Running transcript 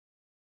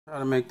Try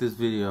to make this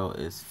video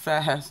as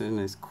fast and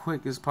as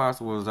quick as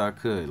possible as I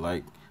could.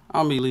 Like,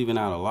 I'm be leaving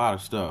out a lot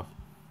of stuff.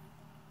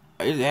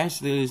 It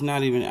actually is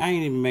not even, I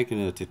ain't even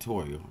making a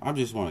tutorial. I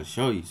just want to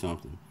show you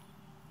something.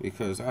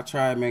 Because I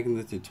tried making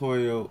the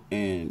tutorial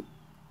and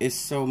it's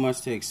so much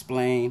to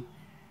explain.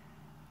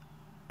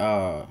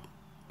 And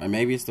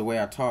maybe it's the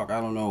way I talk, I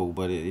don't know.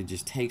 But it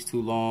just takes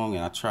too long.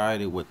 And I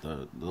tried it with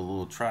the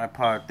little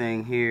tripod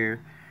thing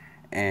here.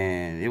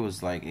 And it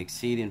was like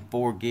exceeding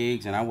 4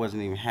 gigs, and I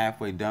wasn't even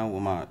halfway done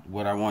with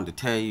what I wanted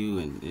to tell you,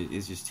 and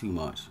it's just too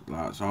much.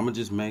 So I'm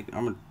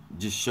gonna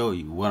just show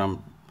you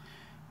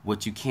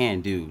what you can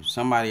do.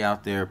 Somebody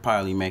out there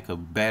probably make a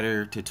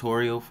better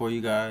tutorial for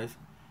you guys.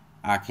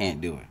 I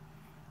can't do it.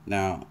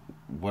 Now,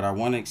 what I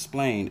want to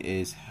explain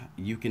is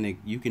you can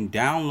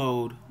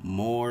download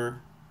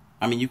more.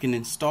 I mean, you can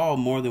install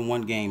more than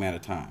one game at a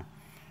time.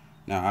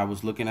 Now, I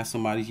was looking at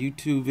somebody's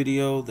YouTube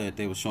video that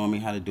they were showing me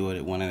how to do it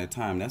at one at a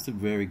time. That's a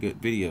very good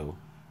video,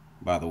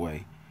 by the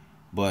way.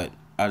 But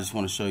I just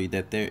want to show you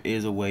that there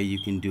is a way you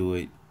can do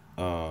it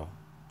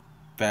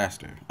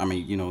faster. I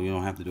mean, you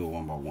don't have to do it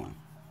one by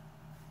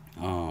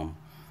one.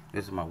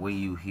 This is my Wii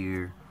U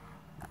here.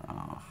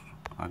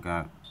 I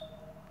got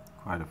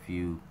quite a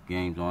few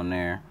games on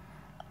there.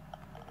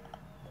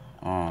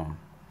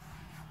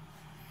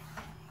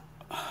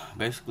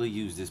 Basically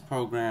use this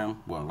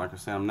program. Well, like I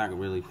said, I'm not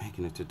really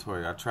making a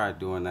tutorial. I tried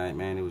doing that,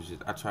 man. It was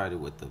just, I tried it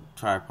with the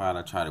tripod,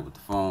 I tried it with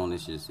the phone.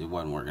 It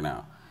wasn't working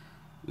out.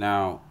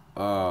 Now,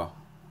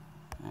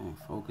 man,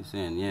 focus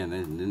in. Yeah,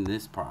 then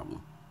this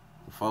problem,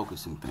 the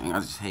focusing thing.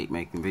 I just hate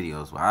making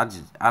videos.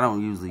 I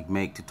don't usually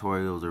make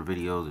tutorials or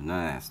videos or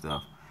none of that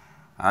stuff.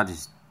 I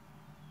just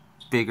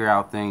figure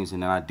out things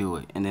and then I do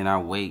it, and then I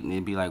wait, and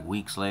it'd be like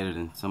weeks later,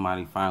 then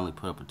somebody finally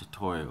put up a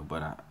tutorial.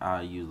 But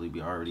I usually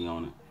be already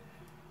on it.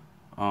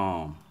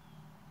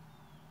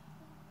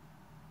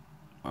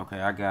 Okay,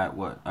 I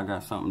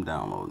got something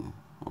downloading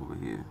over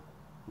here.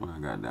 What I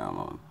got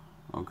downloading?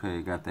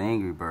 Okay, got the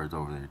Angry Birds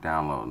over there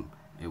downloading.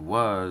 It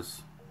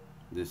was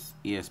this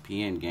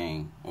ESPN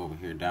game over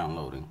here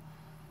downloading.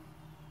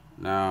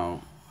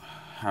 Now,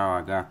 how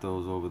I got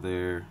those over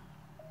there,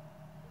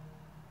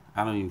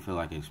 I don't even feel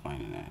like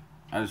explaining that.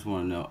 I just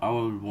want to know. I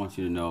want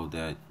you to know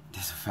that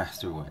there's a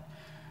faster way.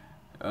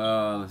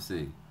 Let's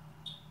see.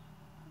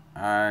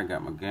 I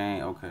got my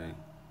game. Okay.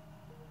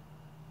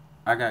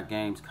 I got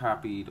games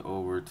copied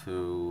over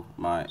to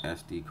my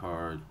SD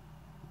card,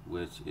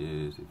 which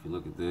is, if you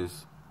look at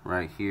this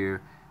right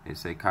here, it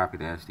say copy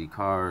the SD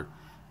card.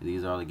 And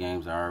these are the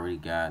games I already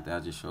got that I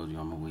just showed you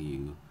on my Wii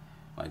U.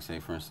 Like, say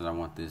for instance, I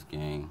want this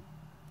game.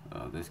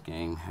 This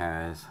game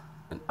has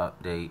an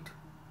update,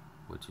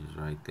 which is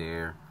right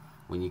there.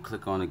 When you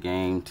click on the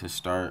game to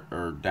start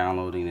or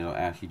downloading, it'll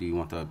ask you, do you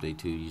want the update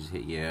too? You just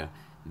hit yeah.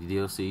 The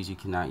DLCs you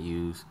cannot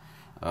use.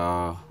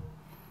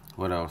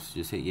 What else?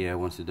 Just hit yeah.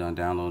 Once it's done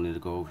downloading,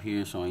 it'll go over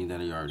here showing you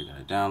that you already got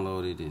it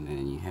downloaded, and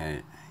then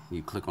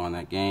you click on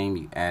that game,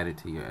 you add it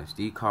to your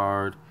SD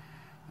card.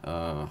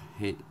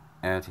 Hit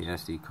add to your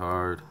SD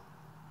card.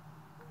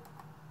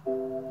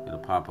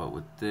 It'll pop up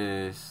with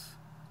this.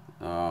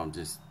 I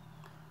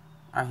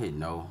hit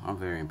no. I'm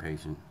very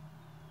impatient.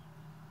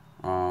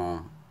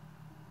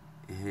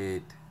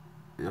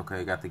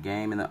 Okay, got the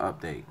game and the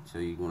update. So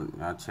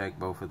I check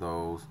both of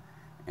those.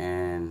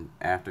 And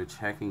after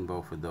checking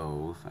both of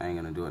those, I ain't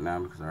gonna do it now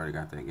because I already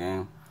got that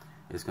game.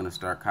 It's gonna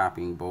start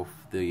copying both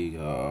the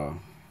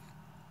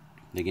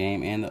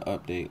game and the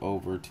update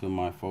over to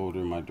my folder,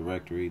 my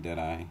directory that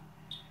I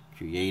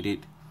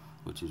created,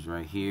 which is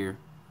right here.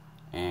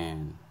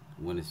 And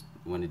when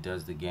it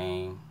does the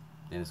game,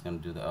 then it's gonna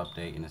do the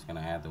update, and it's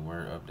gonna add the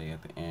word update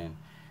at the end.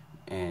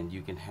 And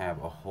you can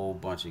have a whole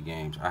bunch of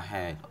games. I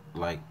had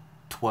like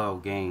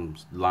 12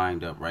 games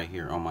lined up right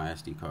here on my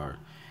SD card.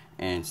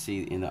 And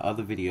see, in the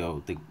other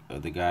video,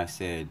 the guy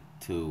said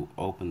to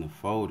open the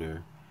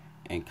folder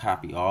and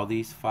copy all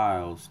these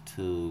files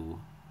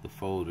to the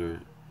folder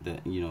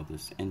that,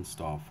 this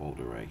install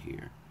folder right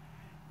here.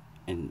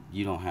 And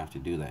you don't have to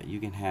do that.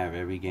 You can have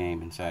every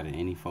game inside of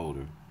any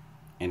folder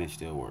and it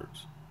still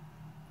works.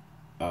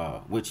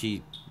 Which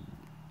he,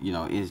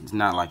 it's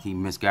not like he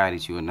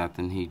misguided you or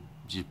nothing. He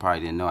just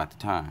probably didn't know at the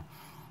time.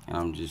 And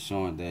I'm just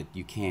showing that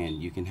you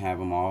can have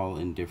them all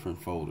in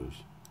different folders.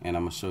 And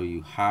I'm going to show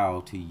you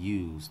how to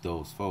use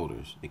those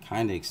folders. It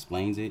kind of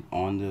explains it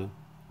on the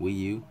Wii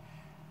U.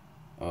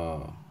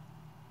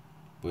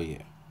 But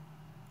yeah,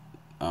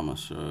 I'm going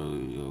to show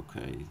you.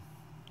 Okay,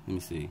 let me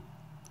see.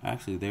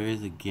 Actually, there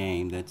is a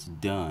game that's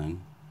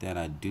done that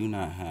I do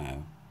not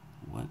have.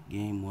 What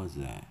game was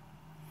that?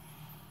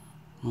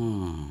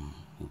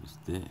 It was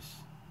this.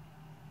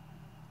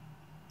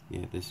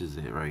 Yeah, this is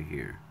it right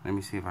here. Let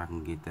me see if I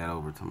can get that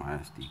over to my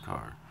SD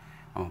card.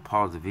 I'm gonna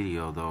pause the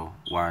video though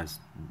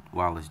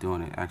while it's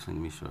doing it. Actually,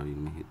 let me show you. Let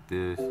me hit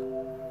this.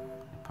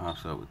 It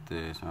pops up with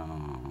this.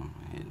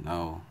 Hit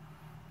no.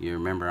 You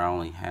remember I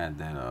only had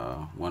that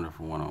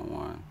wonderful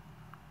one-on-one.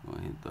 I'm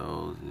gonna hit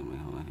those, and then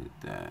we're gonna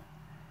hit that.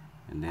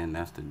 And then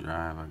that's the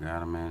drive I got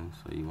them in.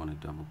 So you want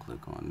to double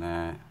click on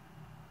that.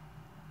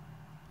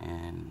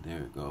 And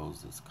there it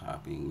goes. It's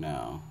copying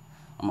now.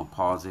 I'm gonna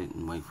pause it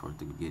and wait for it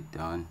to get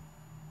done.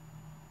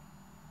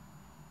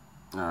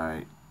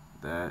 Alright,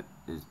 that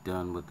is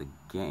done with the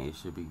game. It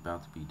should be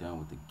about to be done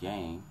with the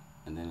game,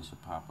 and then it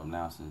should pop up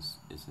now since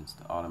it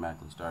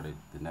automatically started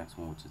the next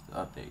one, which is the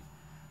update.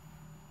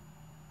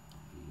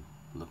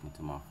 Look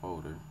into my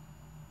folder.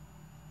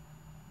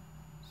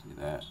 See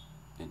that?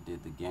 It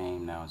did the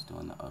game, now it's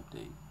doing the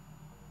update.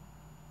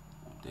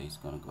 Update's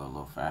gonna go a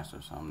little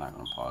faster, so I'm not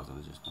gonna pause it.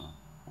 I'm just gonna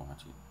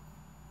watch it.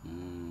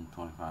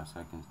 25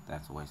 seconds.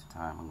 That's a waste of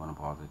time. I'm gonna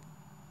pause it.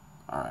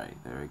 Alright,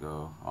 there we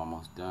go.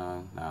 Almost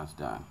done. Now it's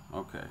done.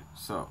 Okay,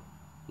 so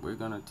we're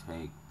gonna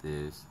take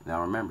this.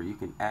 Now remember, you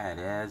can add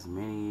as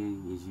many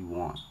as you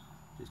want.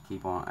 Just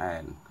keep on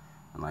adding.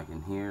 And like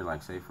in here,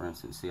 like say for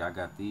instance, see I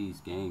got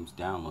these games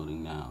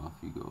downloading now.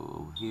 If you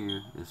go over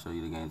here, it'll show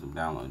you the games I'm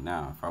downloading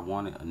now. If I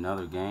wanted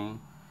another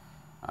game,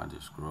 I'll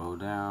just scroll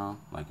down.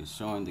 Like it's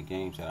showing the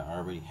games that I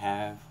already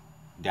have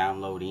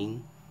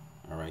downloading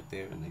are right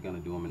there, and they're gonna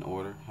do them in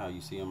order how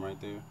you see them right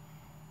there.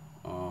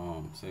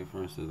 Say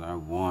for instance I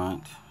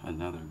want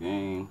another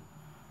game.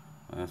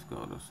 Let's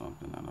go to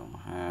something I don't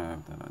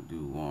have that I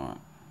do want.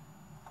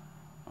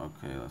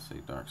 Okay, let's say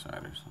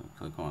Darksiders. So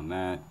click on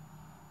that,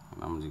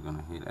 and I'm just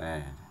gonna hit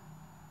add.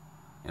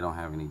 It don't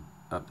have any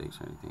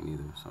updates or anything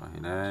either, so I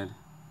hit add,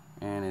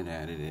 and it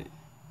added it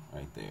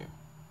right there.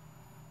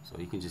 So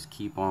you can just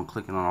keep on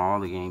clicking on all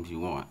the games you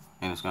want,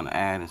 and it's gonna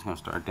add. It's gonna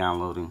start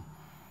downloading.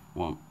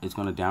 Well, it's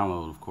gonna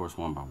download, of course,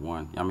 one by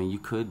one. I mean, you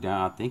could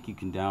I think you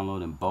can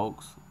download in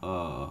bulks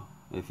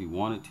if you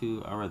wanted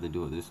to. I'd rather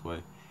do it this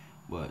way,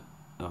 but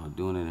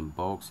doing it in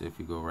bulks, if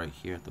you go right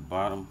here at the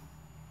bottom,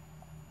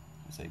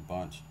 say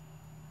bunch,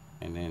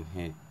 and then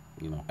hit,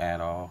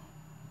 add all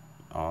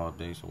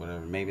updates or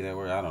whatever. Maybe that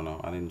works. I don't know.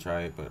 I didn't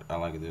try it, but I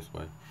like it this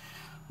way.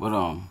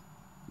 But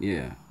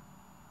yeah,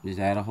 just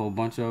add a whole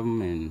bunch of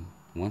them, and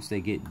once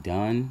they get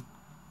done,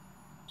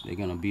 they're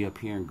gonna be up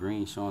here in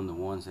green, showing the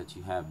ones that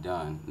you have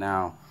done.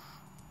 Now,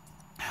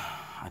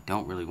 I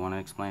don't really want to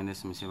explain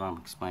this. Let me see if I can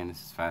explain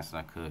this as fast as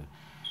I could.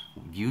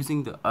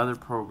 Using the other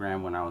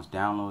program when I was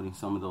downloading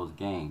some of those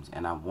games,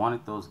 and I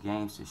wanted those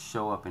games to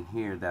show up in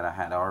here that I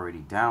had already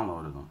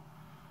downloaded them.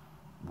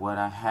 What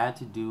I had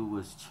to do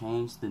was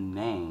change the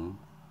name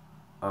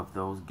of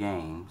those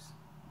games.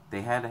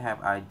 They had to have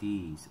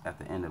IDs at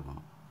the end of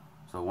them.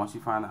 So once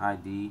you find the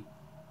ID,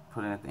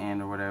 put it at the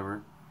end or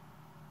whatever,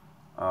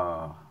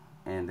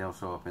 and they'll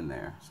show up in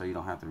there. So you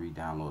don't have to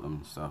re-download them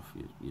and stuff.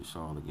 You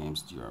show all the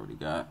games that you already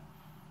got.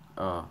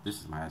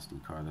 This is my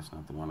SD card. That's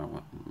not the one I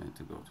meant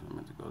to go to. I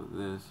meant to go to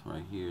this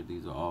right here.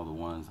 These are all the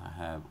ones I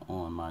have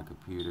on my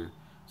computer.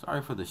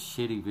 Sorry for the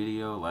shitty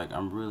video. Like,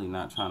 I'm really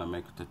not trying to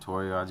make a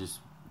tutorial.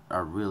 I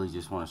really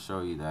just want to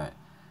show you that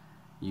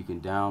you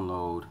can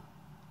download.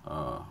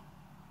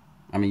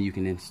 You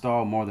can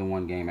install more than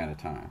one game at a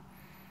time.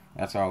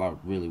 That's all I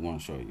really want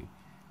to show you.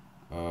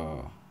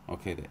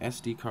 Okay, the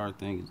SD card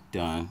thing is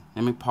done.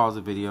 Let me pause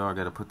the video. I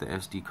gotta put the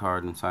SD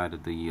card inside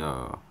of the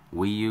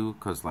Wii U,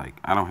 because like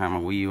I don't have my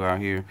Wii U out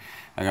here.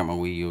 I got my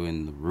Wii U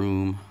in the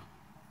room,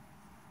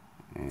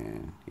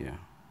 and yeah.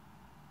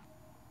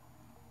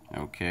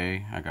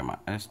 Okay, I got my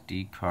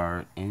SD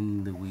card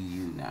in the Wii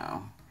U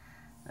now.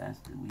 That's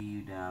the Wii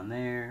U down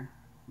there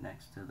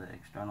next to the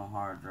external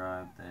hard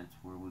drive. That's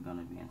where we're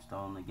gonna be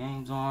installing the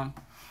games on,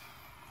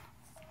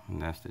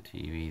 and that's the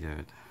TV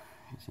that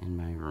is in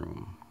my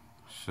room.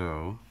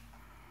 So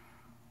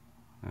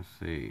let's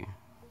see.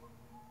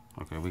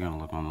 Okay, we're gonna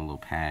look on the little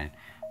pad.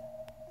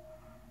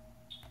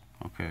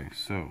 Okay,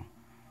 so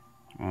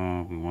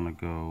we want to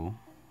go,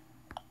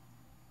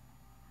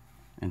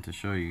 and to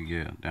show you,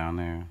 yeah, down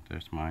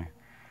there's my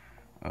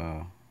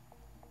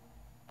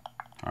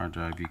hard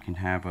drive. You can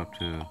have up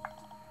to,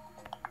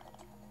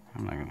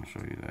 I'm not gonna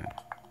show you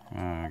that.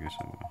 I guess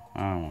I will.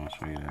 I don't want to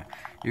show you that.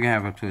 You can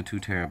have up to a 2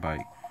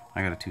 terabyte.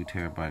 I got a 2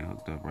 terabyte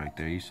hooked up right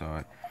there. You saw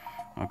it.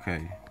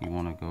 Okay, you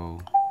want to go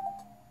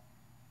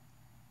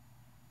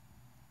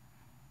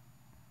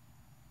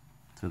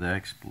to the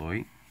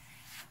exploit.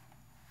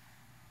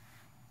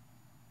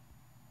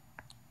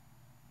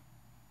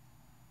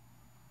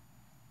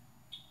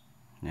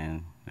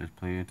 And there's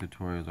plenty of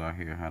tutorials out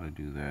here how to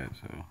do that,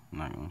 so I'm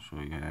not going to show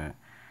you that.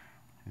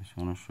 Just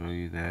want to show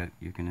you that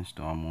you can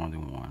install more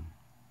than one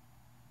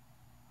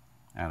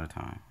at a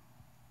time.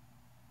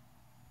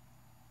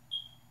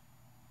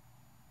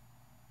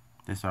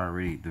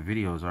 The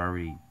video is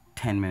already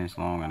 10 minutes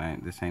long,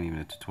 and this ain't even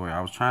a tutorial.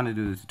 I was trying to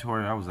do the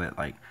tutorial. I was at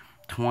like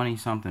 20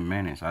 something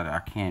minutes. I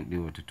can't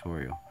do a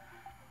tutorial.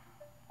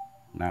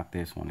 Not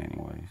this one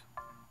anyways.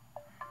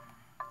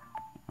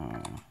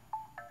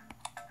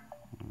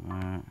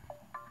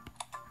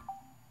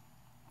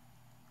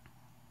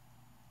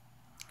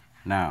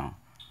 Now,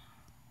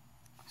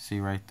 see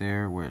right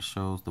there where it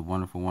shows the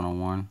Wonderful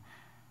 101?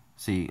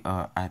 See,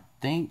 I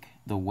think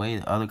the way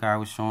the other guy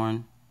was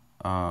showing,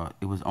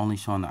 it was only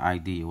showing the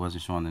ID. It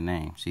wasn't showing the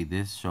name. See,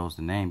 this shows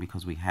the name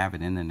because we have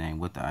it in the name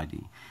with the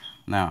ID.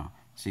 Now,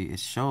 See, it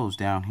shows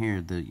down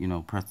here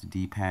the, press the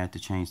D-pad to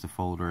change the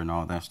folder and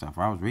all that stuff.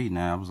 I was reading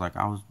that. I was like,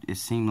 it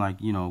seemed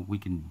like, we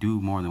can do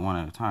more than one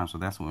at a time. So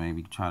that's what made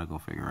me try to go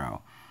figure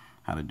out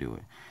how to do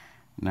it.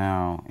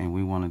 Now, and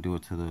we want to do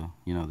it to the,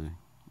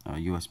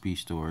 USB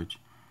storage.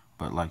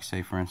 But like,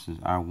 say for instance,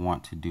 I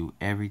want to do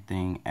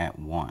everything at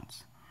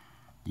once.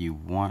 You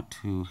want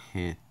to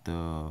hit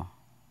the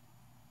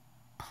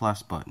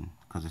plus button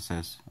because it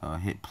says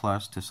hit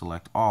plus to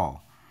select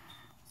all.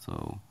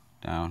 So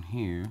down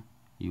here,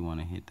 you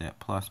want to hit that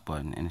plus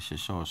button, and it should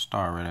show a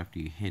star right after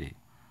you hit it,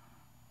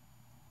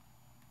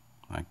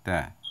 like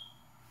that.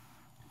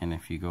 And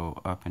if you go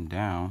up and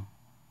down,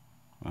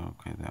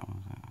 okay, that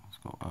one's that. Let's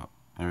go up.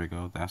 There we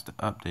go. That's the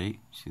update.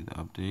 See the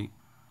update?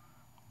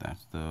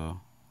 That's the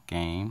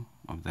game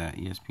of that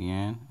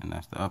ESPN, and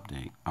that's the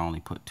update. I only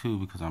put 2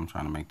 because I'm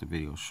trying to make the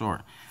video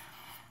short,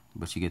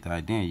 but you get the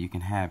idea. You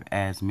can have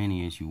as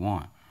many as you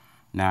want.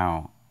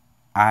 Now,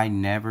 I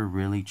never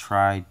really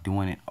tried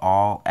doing it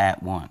all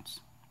at once.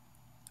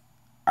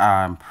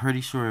 I'm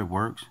pretty sure it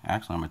works.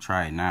 Actually, I'm gonna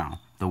try it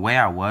now. The way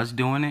I was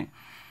doing it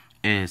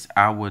is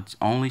I would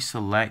only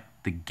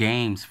select the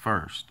games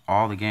first,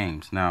 all the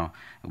games. Now,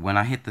 when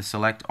I hit the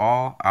select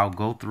all, I'll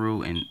go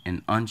through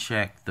and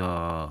uncheck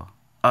the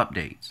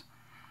updates,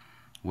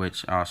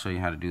 which I'll show you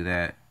how to do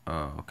that.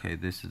 Okay,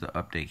 this is the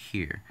update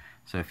here.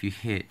 So if you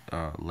hit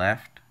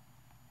left,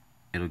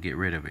 it'll get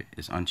rid of it.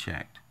 It's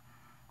unchecked.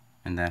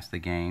 And that's the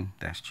game.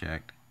 That's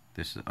checked.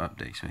 This is the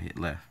update. So hit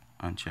left,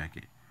 uncheck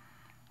it.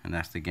 And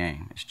that's the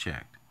game. It's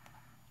checked.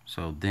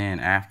 So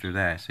then after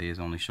that, say it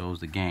only shows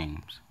the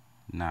games,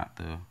 not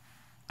the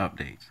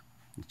updates.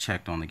 You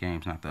checked on the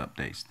games, not the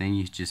updates. Then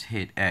you just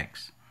hit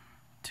X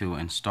to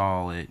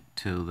install it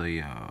to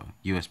the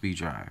USB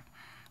drive.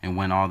 And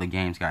when all the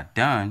games got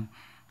done,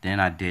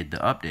 then I did the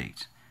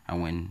updates. I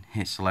went and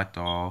hit select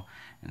all,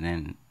 and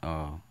then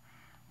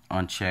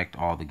unchecked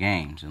all the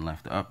games and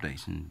left the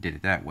updates and did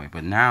it that way.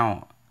 But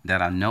now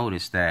that I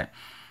noticed that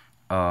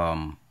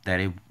because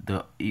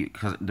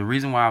the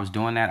reason why I was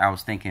doing that, I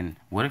was thinking,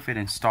 what if it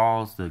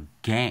installs the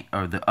game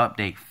or the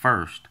update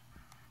first,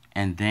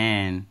 and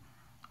then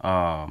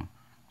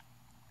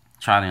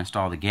try to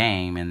install the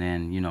game, and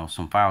then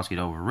some files get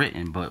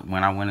overwritten. But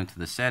when I went into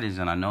the settings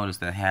and I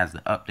noticed that it has the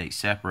update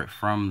separate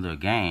from the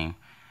game,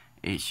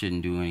 it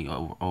shouldn't do any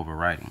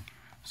overwriting.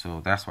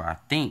 So that's why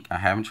I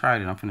haven't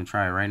tried it. I'm gonna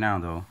try it right now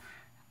though,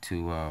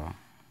 to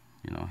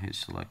hit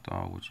select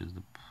all, which is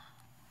the,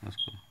 let's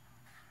go.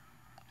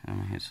 I'm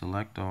gonna hit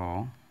select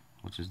all,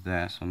 which is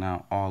that. So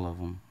now all of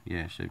them,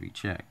 yeah, should be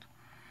checked.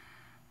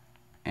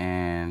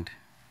 And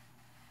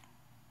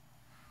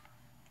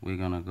we're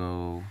gonna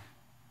go,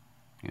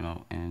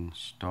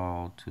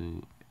 install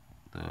to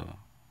the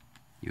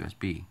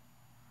USB.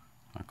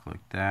 I click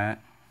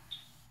that.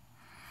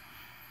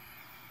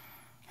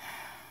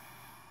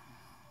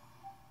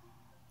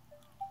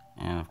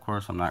 And of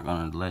course, I'm not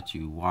gonna let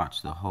you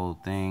watch the whole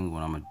thing.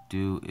 What I'm gonna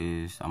do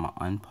is I'm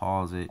gonna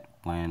unpause it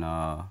when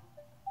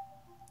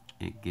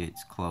it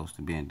gets close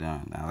to being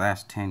done. Now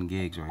that's 10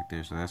 gigs right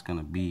there, so that's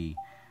gonna be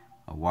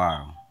a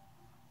while.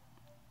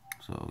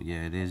 So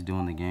yeah, it is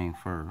doing the game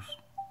first.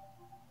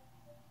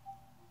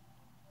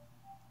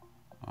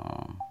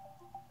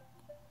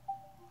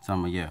 So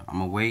I'm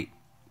gonna wait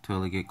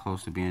till it get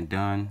close to being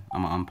done.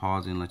 I'm gonna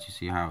unpause it and let you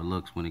see how it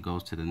looks when it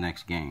goes to the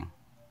next game.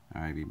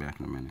 All right, be back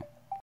in a minute.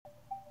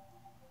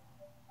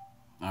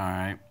 All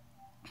right,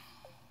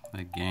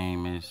 the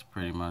game is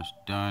pretty much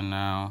done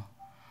now,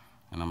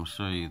 and I'm gonna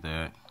show you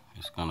that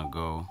it's gonna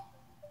go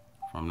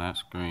from that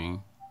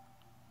screen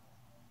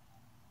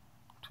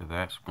to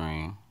that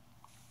screen.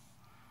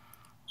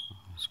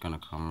 It's gonna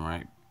come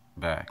right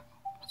back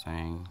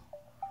saying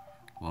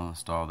we'll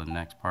install the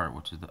next part,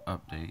 which is the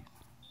update,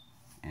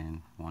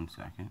 in 1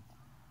 second.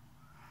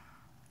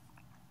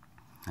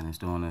 And it's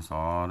doing this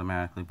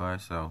automatically by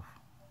itself.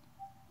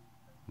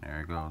 There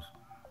it goes.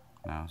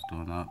 Now it's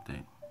doing the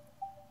update.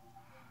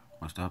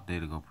 Which the update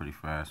will go pretty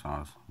fast,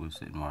 so we'll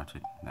sit and watch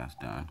it. That's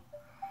done.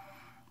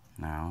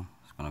 Now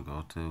it's gonna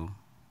go to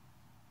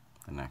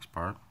the next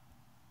part,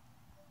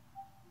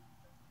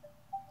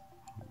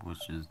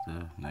 which is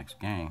the next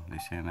game. They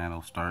saying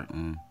that'll start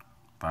in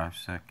 5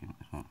 seconds.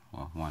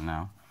 Well, 1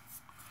 now.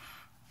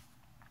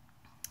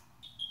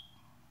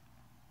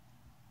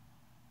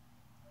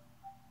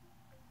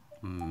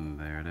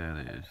 There that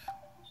is.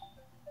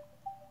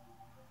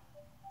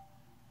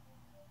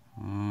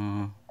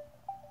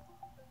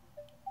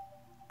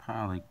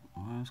 Probably,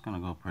 well, it's gonna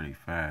go pretty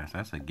fast.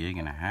 That's 1.5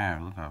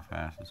 gigs. Look how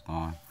fast it's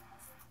going.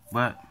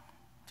 But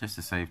just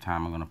to save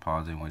time, I'm gonna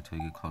pause it and wait till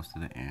you get close to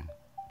the end.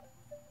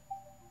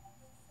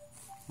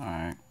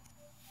 Alright,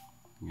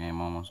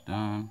 game almost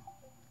done.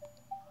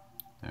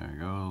 There it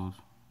goes.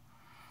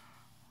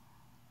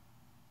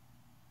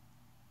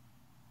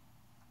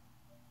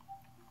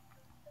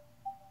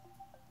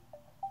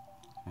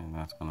 And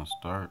that's gonna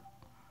start.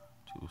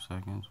 2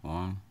 seconds.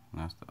 1.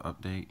 And that's the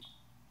update.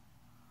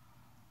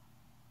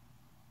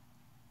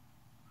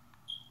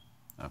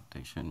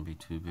 Update shouldn't be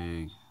too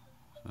big,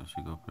 so it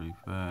should go pretty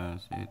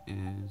fast. It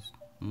is.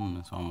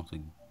 It's almost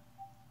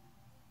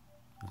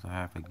It's a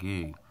half a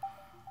gig.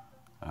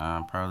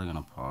 I'm probably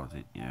gonna pause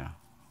it. Yeah,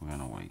 we're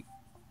gonna wait.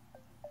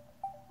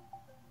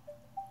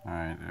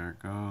 Alright, there it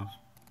goes.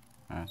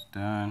 That's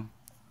done.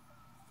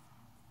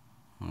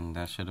 And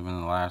that should have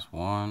been the last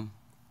one.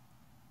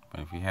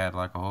 But if you had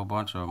like a whole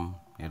bunch of them,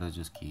 it'll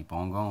just keep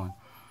on going.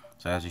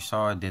 So as you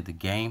saw, it did the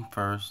game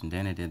first, and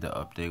then it did the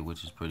update,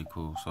 which is pretty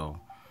cool. So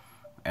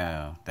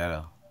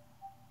that'll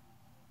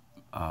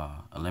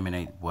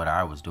eliminate what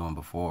I was doing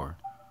before,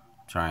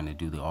 trying to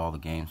do all the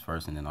games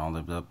first and then all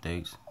of the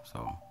updates.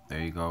 So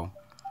there you go.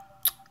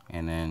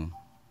 And then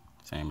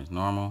same as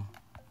normal,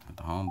 hit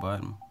the home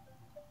button,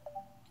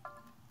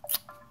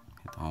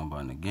 hit the home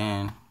button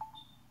again,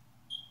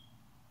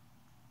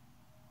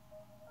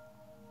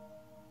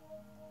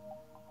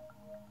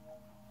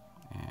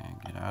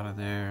 and get out of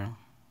there.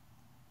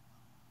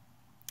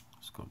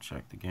 Let's go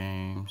check the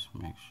games,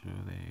 make sure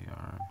they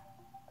are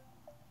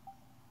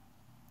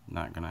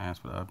not gonna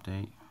ask for the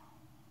update.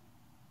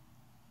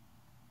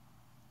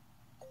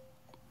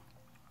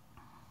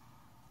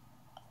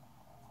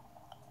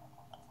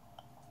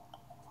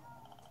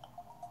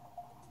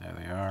 There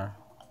they are.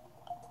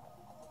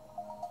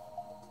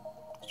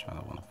 Let's try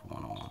the one for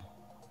 101.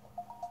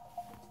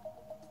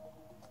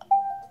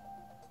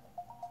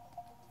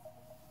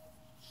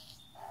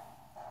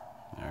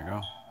 There we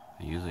go.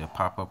 Usually a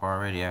pop-up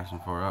already asking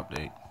for an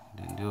update.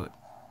 Didn't do it.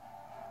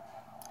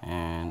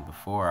 And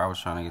before, I was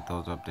trying to get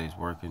those updates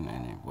working,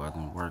 and it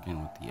wasn't working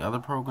with the other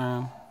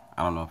program.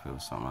 I don't know if it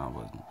was something I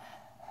wasn't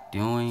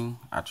doing.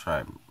 I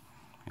tried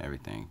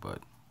everything,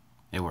 but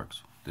it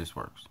works. This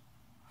works.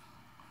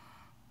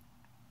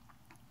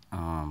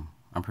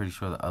 I'm pretty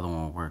sure the other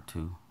one will work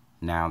too.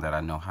 Now that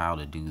I know how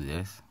to do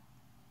this,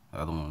 the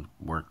other one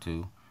worked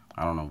too.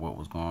 I don't know what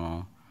was going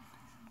on,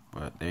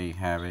 but there you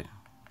have it.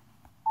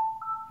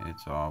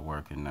 It's all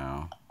working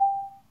now.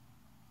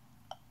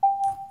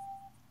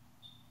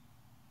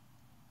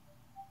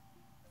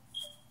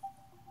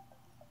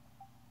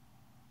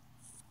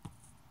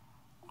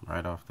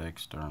 Right off the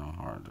external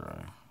hard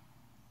drive.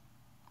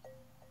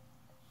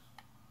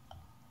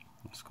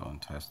 Let's go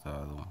and test the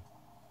other one.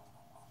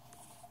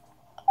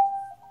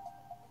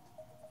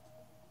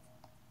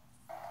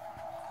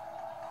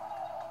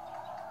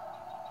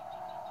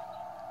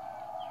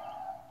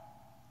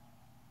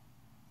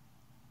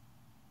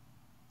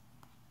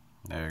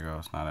 There you go,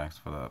 it's not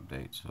asking for the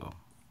update, so.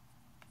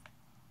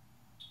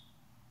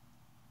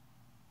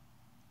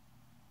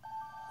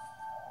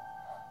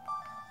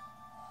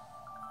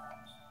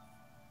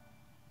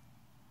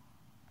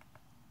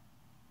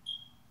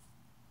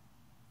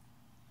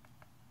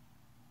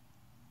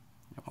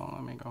 It won't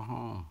let me go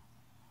home.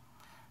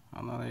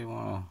 I know they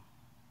want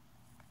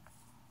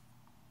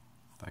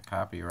the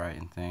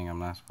copyrighting thing. I'm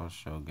not supposed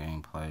to show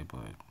gameplay,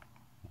 but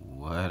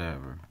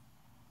whatever.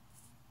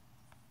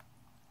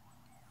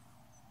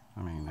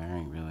 I mean, there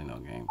ain't really no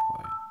gameplay.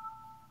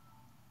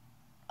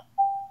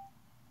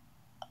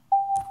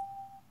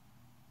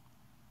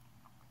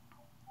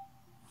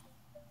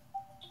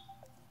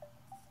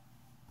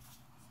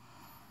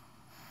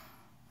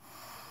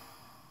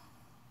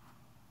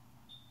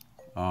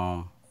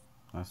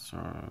 Let's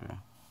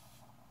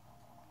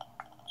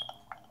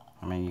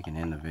I mean, you can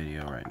end the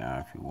video right now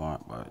if you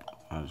want, but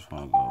I just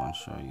want to go and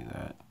show you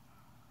that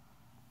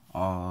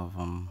all of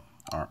them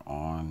are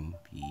on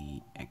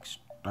the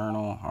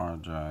external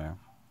hard drive.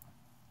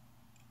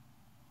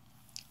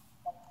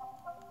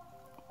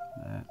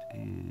 That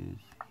is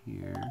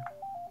here.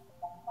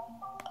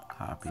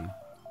 Copy.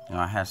 You know,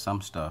 I had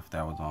some stuff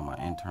that was on my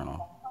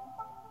internal,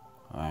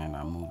 and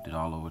I moved it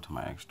all over to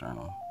my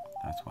external.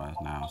 That's why it's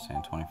now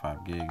saying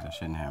 25 gigs. I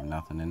shouldn't have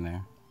nothing in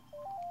there.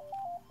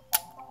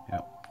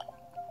 Yep.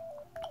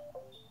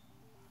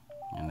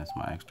 And that's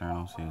my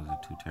external. See, it was a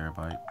 2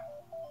 terabyte.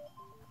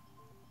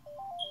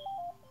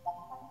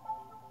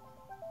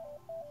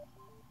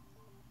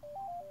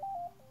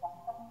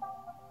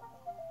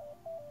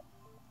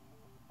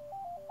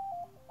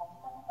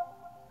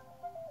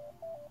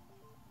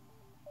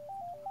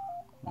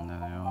 And there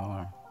they all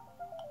are.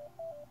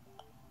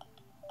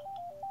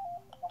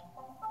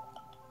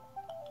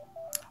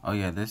 Oh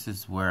yeah, this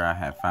is where I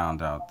had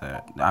found out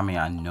that, I mean,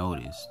 I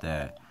noticed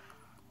that,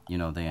 you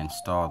know, they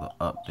install the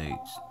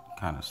updates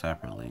kind of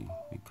separately,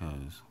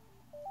 because,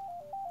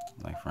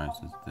 like for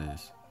instance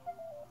this,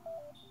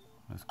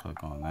 let's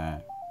click on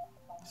that.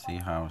 See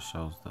how it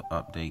shows the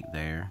update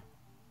there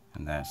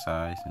and that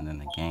size, and then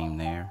the game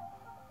there,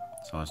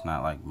 so it's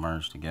not like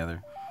merged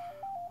together.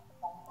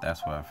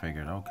 That's why I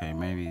figured, okay,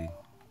 maybe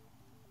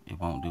it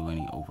won't do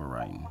any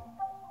overwriting.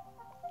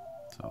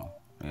 So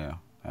yeah,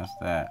 that's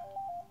that.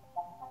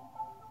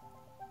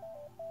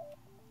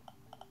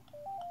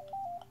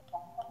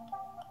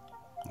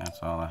 That's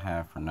all I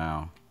have for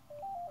now.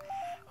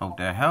 Hope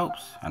that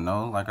helps. I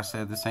know, like I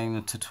said, this ain't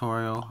a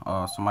tutorial.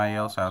 Somebody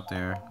else out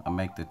there will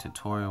make the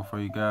tutorial for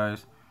you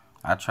guys.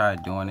 I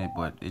tried doing it,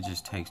 but it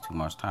just takes too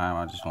much time.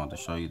 I just wanted to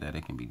show you that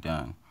it can be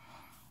done.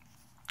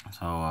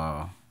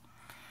 So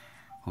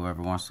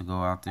whoever wants to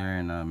go out there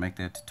and make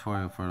that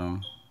tutorial for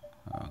them,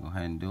 go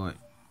ahead and do it.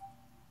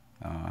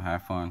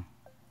 Have fun.